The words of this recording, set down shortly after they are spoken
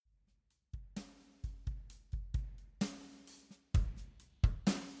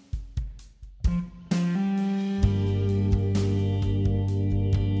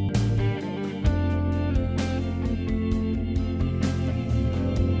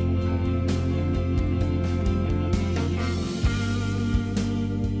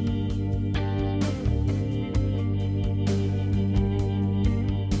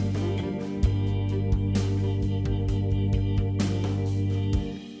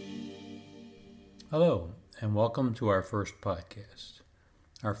Hello, and welcome to our first podcast.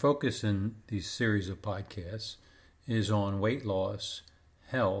 Our focus in these series of podcasts is on weight loss,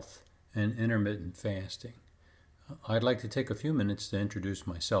 health, and intermittent fasting. I'd like to take a few minutes to introduce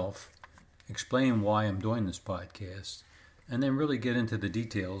myself, explain why I'm doing this podcast, and then really get into the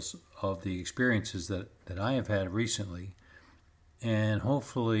details of the experiences that I have had recently, and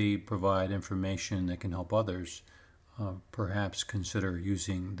hopefully provide information that can help others perhaps consider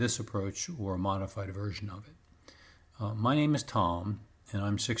using this approach or a modified version of it. My name is Tom, and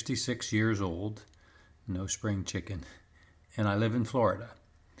I'm 66 years old, no spring chicken, and I live in Florida.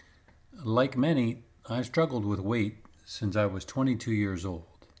 Like many, I've struggled with weight since I was 22 years old.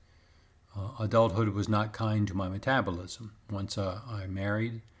 Adulthood was not kind to my metabolism. Once I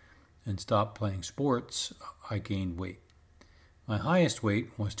married and stopped playing sports, I gained weight. My highest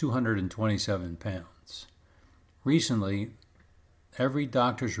weight was 227 pounds. Recently, every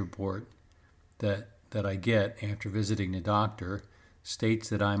doctor's report that I get after visiting the doctor states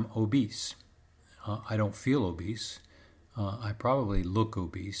that I'm obese. I don't feel obese. I probably look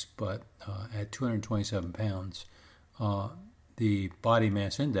obese, but at 227 pounds, the body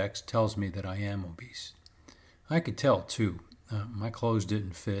mass index tells me that I am obese. I could tell too. My clothes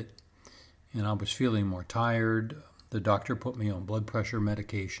didn't fit, and I was feeling more tired. The doctor put me on blood pressure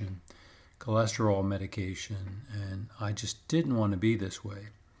medication, cholesterol medication, and I just didn't want to be this way.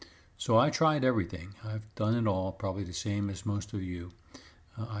 So I tried everything. I've done it all, probably the same as most of you.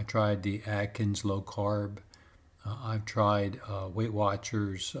 I tried the Atkins low carb. I've tried Weight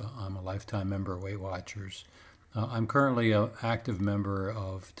Watchers. I'm a lifetime member of Weight Watchers. I'm currently an active member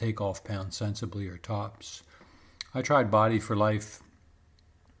of Take Off Pound Sensibly or TOPS. I tried Body for Life.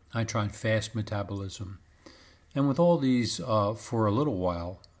 I tried Fast Metabolism. And with all these, for a little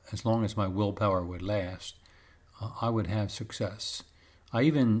while, as long as my willpower would last, I would have success. I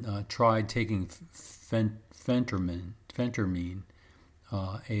even tried taking phentermine,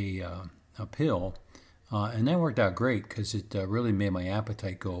 a pill, and that worked out great because it really made my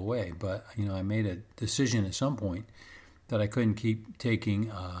appetite go away. But I made a decision at some point that I couldn't keep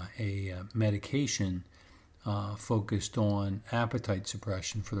taking a medication focused on appetite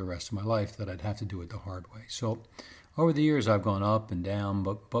suppression for the rest of my life, that I'd have to do it the hard way. So over the years, I've gone up and down,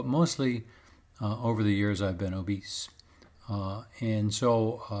 but mostly over the years, I've been obese. And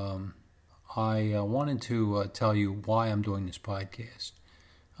so I wanted to tell you why I'm doing this podcast.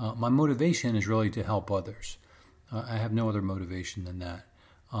 My motivation is really to help others. I have no other motivation than that.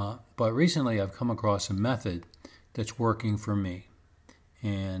 But recently, I've come across a method that's working for me.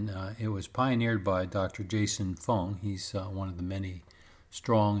 And it was pioneered by Dr. Jason Fung. He's one of the many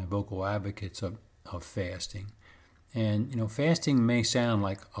strong and vocal advocates of fasting. And, fasting may sound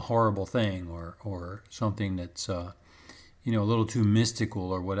like a horrible thing or something that's, a little too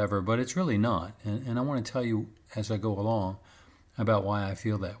mystical or whatever, but it's really not. And I want to tell you as I go along about why I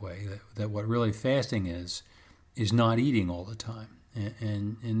feel that way, that what really fasting is not eating all the time.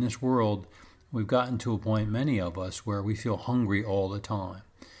 And in this world, we've gotten to a point, many of us, where we feel hungry all the time.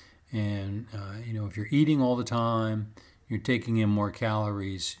 And, if you're eating all the time, you're taking in more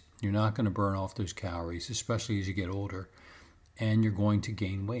calories, you're not going to burn off those calories, especially as you get older, and you're going to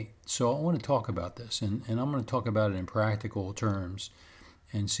gain weight. So I want to talk about this, and I'm going to talk about it in practical terms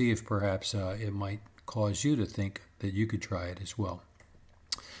and see if perhaps it might cause you to think that you could try it as well.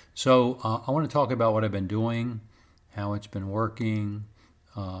 So I want to talk about what I've been doing, how it's been working.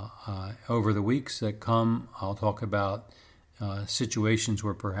 Over the weeks that come, I'll talk about situations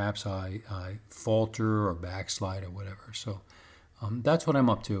where perhaps I falter or backslide or whatever. So that's what I'm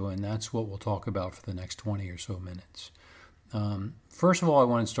up to, and that's what we'll talk about for the next 20 or so minutes. First of all, I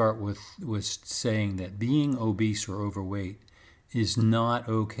want to start with saying that being obese or overweight is not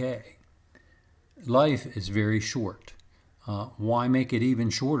okay. Life is very short. Why make it even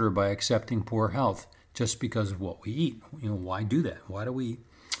shorter by accepting poor health just because of what we eat? Why do that? Why do we,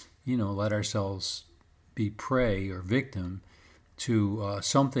 let ourselves be prey or victim to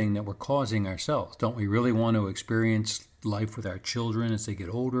something that we're causing ourselves? Don't we really want to experience life with our children as they get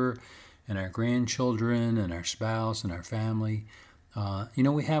older, and our grandchildren, and our spouse, and our family?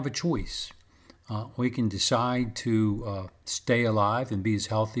 We have a choice. We can decide to stay alive and be as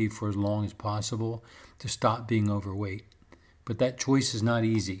healthy for as long as possible, to stop being overweight. But that choice is not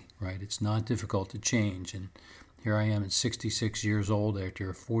easy, right? It's not difficult to change. And here I am at 66 years old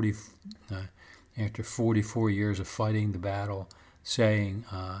after 44 years of fighting the battle, saying,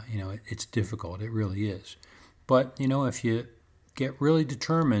 it's difficult. It really is. But, if you get really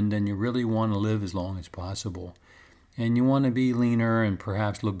determined and you really want to live as long as possible, and you want to be leaner and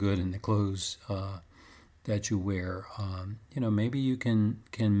perhaps look good in the clothes that you wear. Maybe you can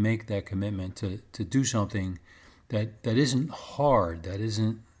make that commitment to do something that isn't hard, that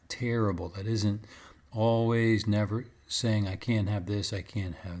isn't terrible, that isn't always never saying I can't have this, I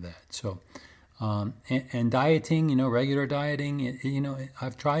can't have that. So, and dieting, regular dieting,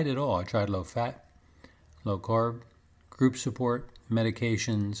 I've tried it all. I tried low fat, low carb, group support,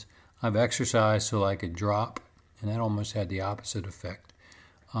 medications. I've exercised so I could drop, and that almost had the opposite effect.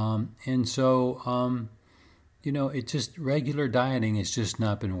 It just, regular dieting has just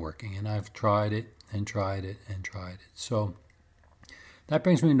not been working, and I've tried it and tried it and tried it. So that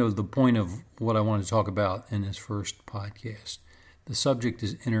brings me to the point of what I want to talk about in this first podcast. The subject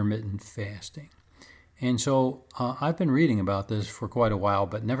is intermittent fasting. And so I've been reading about this for quite a while,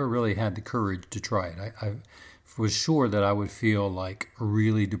 but never really had the courage to try it. I was sure that I would feel like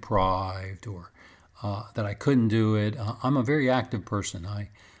really deprived, or that I couldn't do it. I'm a very active person. I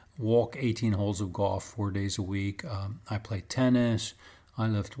walk 18 holes of golf 4 days a week. I play tennis. I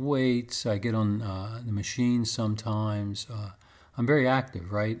lift weights. I get on the machines sometimes. I'm very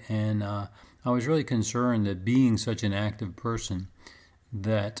active, right? And I was really concerned that being such an active person,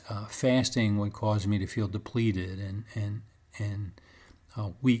 that fasting would cause me to feel depleted and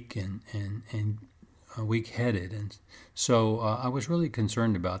weak and weak-headed. And so I was really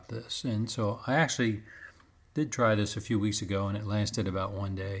concerned about this. And so I actually did try this a few weeks ago, and it lasted about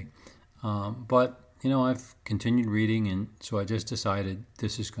 1 day. But I've continued reading, and so I just decided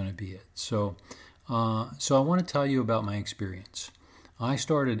this is going to be it. So I want to tell you about my experience. I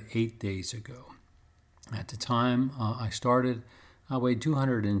started 8 days ago. At the time I started, I weighed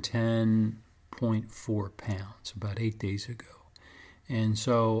 210.4 pounds about 8 days ago. And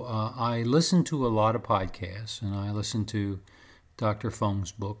so I listened to a lot of podcasts, and I listened to Dr.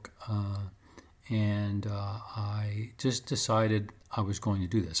 Fung's book, and I just decided I was going to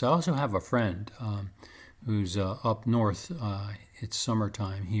do this. I also have a friend who's up north. It's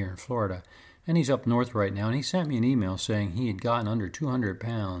summertime here in Florida, and he's up north right now, and he sent me an email saying he had gotten under 200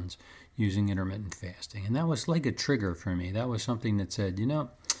 pounds using intermittent fasting. And that was like a trigger for me. That was something that said,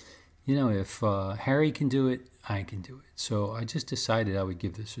 if Harry can do it, I can do it. So I just decided I would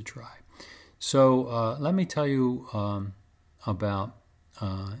give this a try. So let me tell you about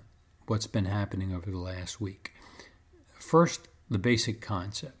what's been happening over the last week. First, the basic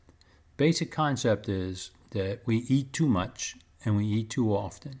concept. Basic concept is that we eat too much and we eat too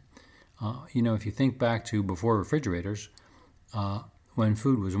often. If you think back to before refrigerators, when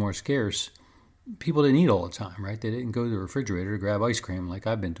food was more scarce, people didn't eat all the time, right? They didn't go to the refrigerator to grab ice cream like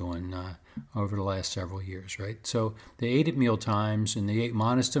I've been doing over the last several years, right? So they ate at meal times, and they ate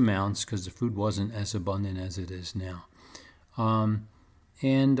modest amounts because the food wasn't as abundant as it is now. I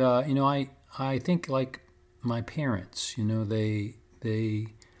think like my parents, they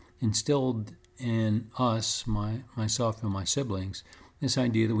instilled in us, myself and my siblings, this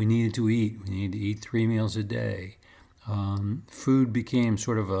idea that we needed to eat. We needed to eat 3 meals a day. Food became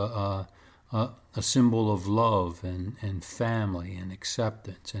sort of a symbol of love and family and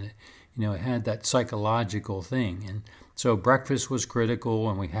acceptance, and it had that psychological thing. And so breakfast was critical,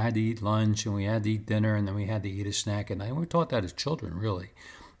 and we had to eat lunch, and we had to eat dinner, and then we had to eat a snack at night. And we were taught that as children, really.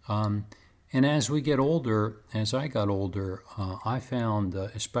 And as we get older, as I got older, I found,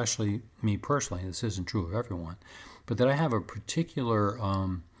 especially me personally, this isn't true of everyone, but that I have a particular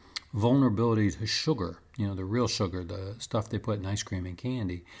vulnerability to sugar, the real sugar, the stuff they put in ice cream and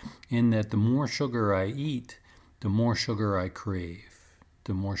candy, in that the more sugar I eat, the more sugar I crave,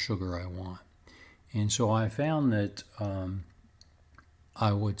 the more sugar I want. And so I found that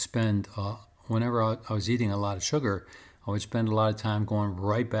I would spend, whenever I was eating a lot of sugar, I would spend a lot of time going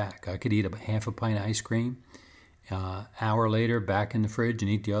right back. I could eat a half a pint of ice cream, hour later back in the fridge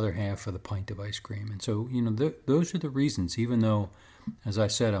and eat the other half of the pint of ice cream. And so, those are the reasons, even though, as I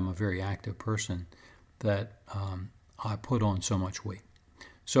said, I'm a very active person, that I put on so much weight.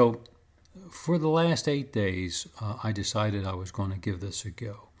 So for the last 8 days, I decided I was going to give this a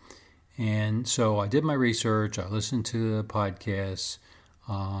go. And so I did my research. I listened to the podcasts.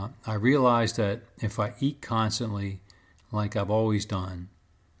 I realized that if I eat constantly, like I've always done,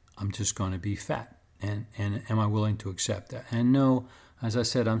 I'm just going to be fat. And am I willing to accept that? And no, as I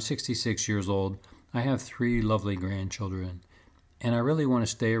said, I'm 66 years old. I have 3 lovely grandchildren. And I really want to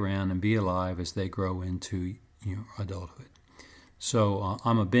stay around and be alive as they grow into adulthood. So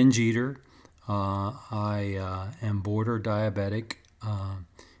I'm a binge eater. I am border diabetic.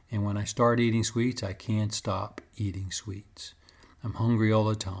 And when I start eating sweets, I can't stop eating sweets. I'm hungry all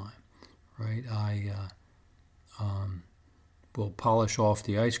the time, right? I will polish off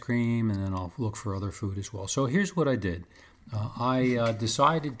the ice cream, and then I'll look for other food as well. So here's what I did. I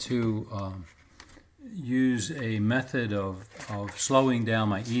decided to use a method of slowing down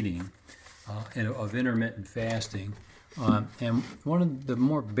my eating, of intermittent fasting. And one of the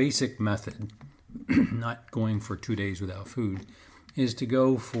more basic method, not going for 2 days without food, is to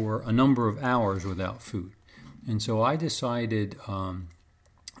go for a number of hours without food. And so I decided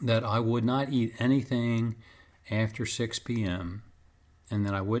that I would not eat anything after 6 p.m. and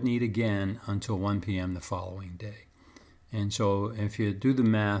that I wouldn't eat again until 1 p.m. the following day. And so if you do the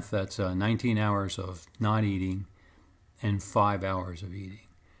math, that's 19 hours of not eating and 5 hours of eating.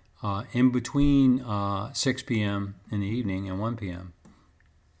 In between 6 p.m. in the evening and 1 p.m.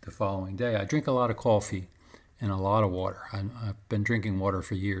 the following day, I drink a lot of coffee and a lot of water. I've been drinking water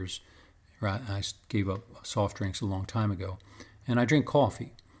for years. I gave up soft drinks a long time ago. And I drink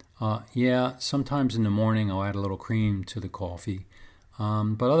coffee. Sometimes in the morning I'll add a little cream to the coffee.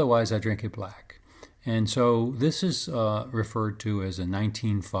 But otherwise I drink it black. And so this is referred to as a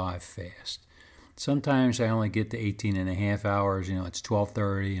 19-5 fast. Sometimes I only get to 18 and a half hours. It's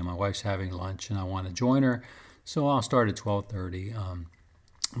 12:30 and my wife's having lunch and I want to join her. So I'll start at 12:30.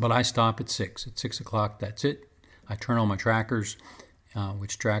 But I stop at 6. At 6 o'clock, that's it. I turn on my trackers,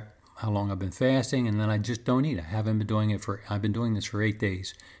 which track how long I've been fasting, and then I just don't eat. I've been doing this for 8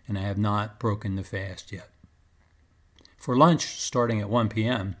 days, and I have not broken the fast yet. For lunch, starting at 1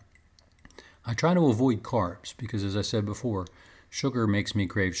 p.m., I try to avoid carbs because, as I said before, sugar makes me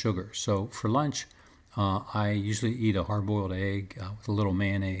crave sugar. So for lunch, I usually eat a hard-boiled egg with a little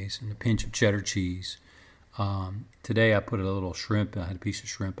mayonnaise and a pinch of cheddar cheese. Today I put a little shrimp. I had a piece of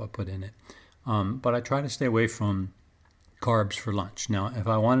shrimp I put in it. But I try to stay away from carbs for lunch. Now, if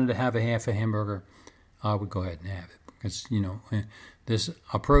I wanted to have a half a hamburger, I would go ahead and have it. Because, this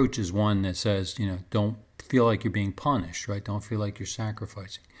approach is one that says, don't feel like you're being punished, right? Don't feel like you're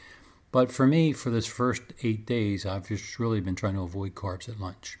sacrificing. But for me, for this first 8 days, I've just really been trying to avoid carbs at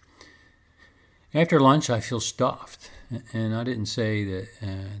lunch. After lunch, I feel stuffed. And I didn't say that,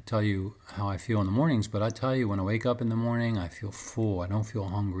 tell you how I feel in the mornings, but I tell you when I wake up in the morning, I feel full. I don't feel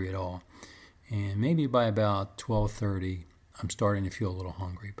hungry at all. And maybe by about 12:30, I'm starting to feel a little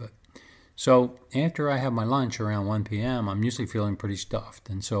hungry. So after I have my lunch around 1 p.m., I'm usually feeling pretty stuffed.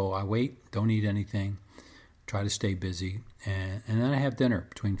 And so I wait, don't eat anything, try to stay busy. And then I have dinner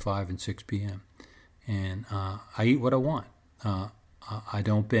between 5 and 6 p.m. And I eat what I want. I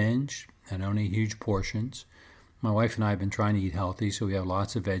don't binge. I don't eat huge portions. My wife and I have been trying to eat healthy, so we have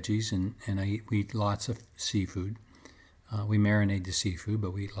lots of veggies, and we eat lots of seafood. We marinate the seafood,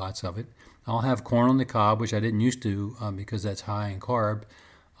 but we eat lots of it. I'll have corn on the cob, which I didn't used to because that's high in carb.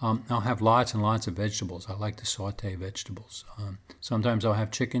 I'll have lots and lots of vegetables. I like to saute vegetables. Sometimes I'll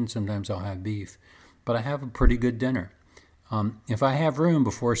have chicken, sometimes I'll have beef. But I have a pretty good dinner. If I have room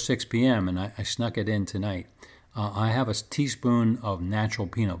before 6 p.m., and I snuck it in tonight, I have a teaspoon of natural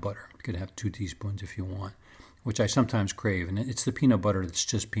peanut butter. You could have 2 teaspoons if you want, which I sometimes crave. And it's the peanut butter that's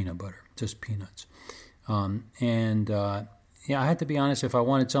just peanut butter, just peanuts. I had to be honest, if I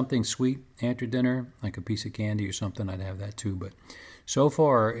wanted something sweet after dinner, like a piece of candy or something, I'd have that too. But so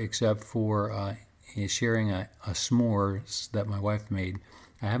far, except for sharing a s'mores that my wife made,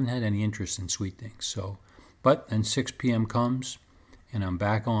 I haven't had any interest in sweet things. But then 6 p.m. comes, and I'm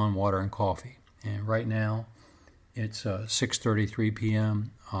back on water and coffee. And right now, it's 6:33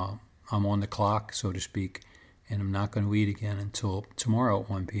 p.m. I'm on the clock, so to speak, and I'm not going to eat again until tomorrow at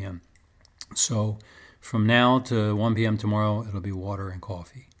 1 p.m. So from now to 1 p.m. tomorrow, it'll be water and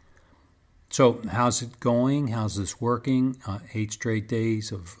coffee. So how's it going? How's this working? 8 straight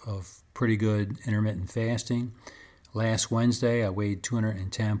days of pretty good intermittent fasting. Last Wednesday, I weighed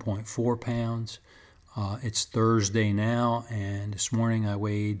 210.4 pounds. It's Thursday now, and this morning I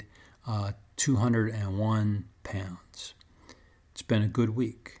weighed 201 pounds. It's been a good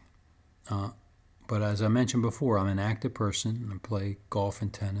week. But as I mentioned before, I'm an active person. I play golf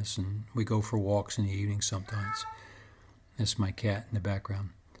and tennis, and we go for walks in the evening sometimes. That's my cat in the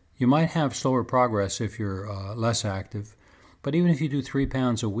background. You might have slower progress if you're less active, but even if you do 3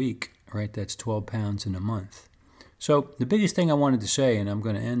 pounds a week, right, that's 12 pounds in a month. So the biggest thing I wanted to say, and I'm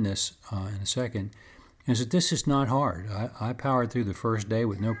going to end this in a second, is that this is not hard. I powered through the first day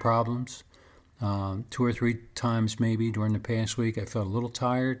with no problems. 2 or 3 times maybe during the past week, I felt a little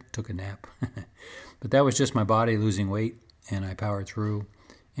tired, took a nap. But that was just my body losing weight, and I powered through.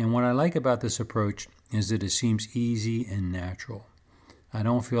 And what I like about this approach is that it seems easy and natural. I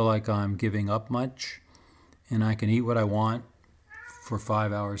don't feel like I'm giving up much, and I can eat what I want for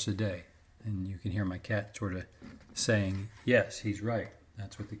 5 hours a day. And you can hear my cat sort of saying, yes, he's right.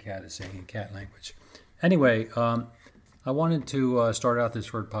 That's what the cat is saying in cat language. Anyway, I wanted to start out this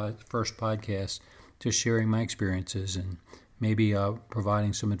first podcast just sharing my experiences and maybe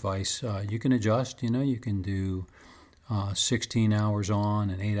providing some advice. You can adjust, you can do 16 hours on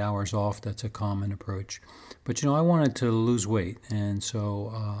and 8 hours off. That's a common approach. But, I wanted to lose weight, and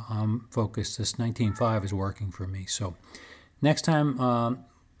so I'm focused. This 19.5 is working for me. So next time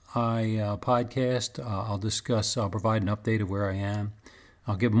I podcast, I'll provide an update of where I am.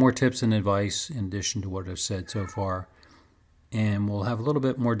 I'll give more tips and advice in addition to what I've said so far. And we'll have a little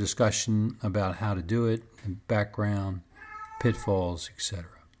bit more discussion about how to do it, background, pitfalls, etc.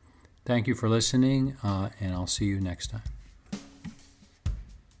 Thank you for listening, and I'll see you next time.